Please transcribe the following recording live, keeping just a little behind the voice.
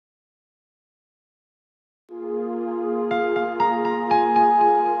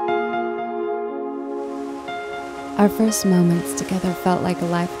Our first moments together felt like a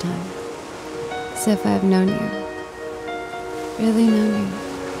lifetime, as if I've known you, really known you,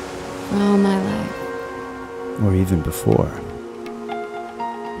 for all my life. Or even before.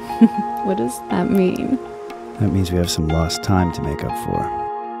 What does that mean? That means we have some lost time to make up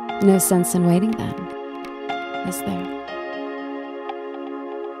for. No sense in waiting then, is there?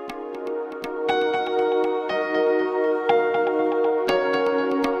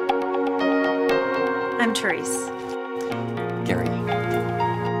 I'm Therese. Gary.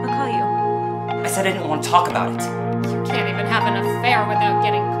 I'll call you. I said I didn't want to talk about it. You can't even have an affair without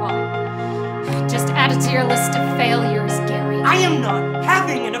getting caught. Just add it to your list of failures, Gary. I am not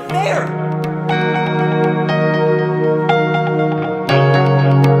having an affair!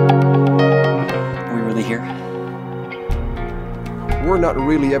 Are we really here? We're not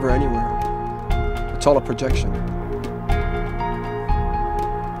really ever anywhere. It's all a projection.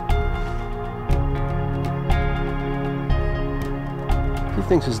 He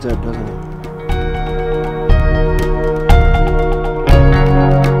thinks he's dead, doesn't he?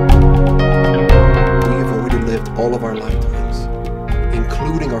 We have already lived all of our lifetimes,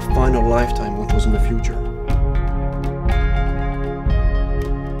 including our final lifetime, which was in the future.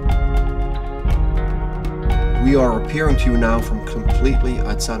 We are appearing to you now from completely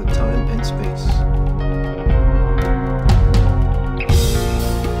outside of time and space.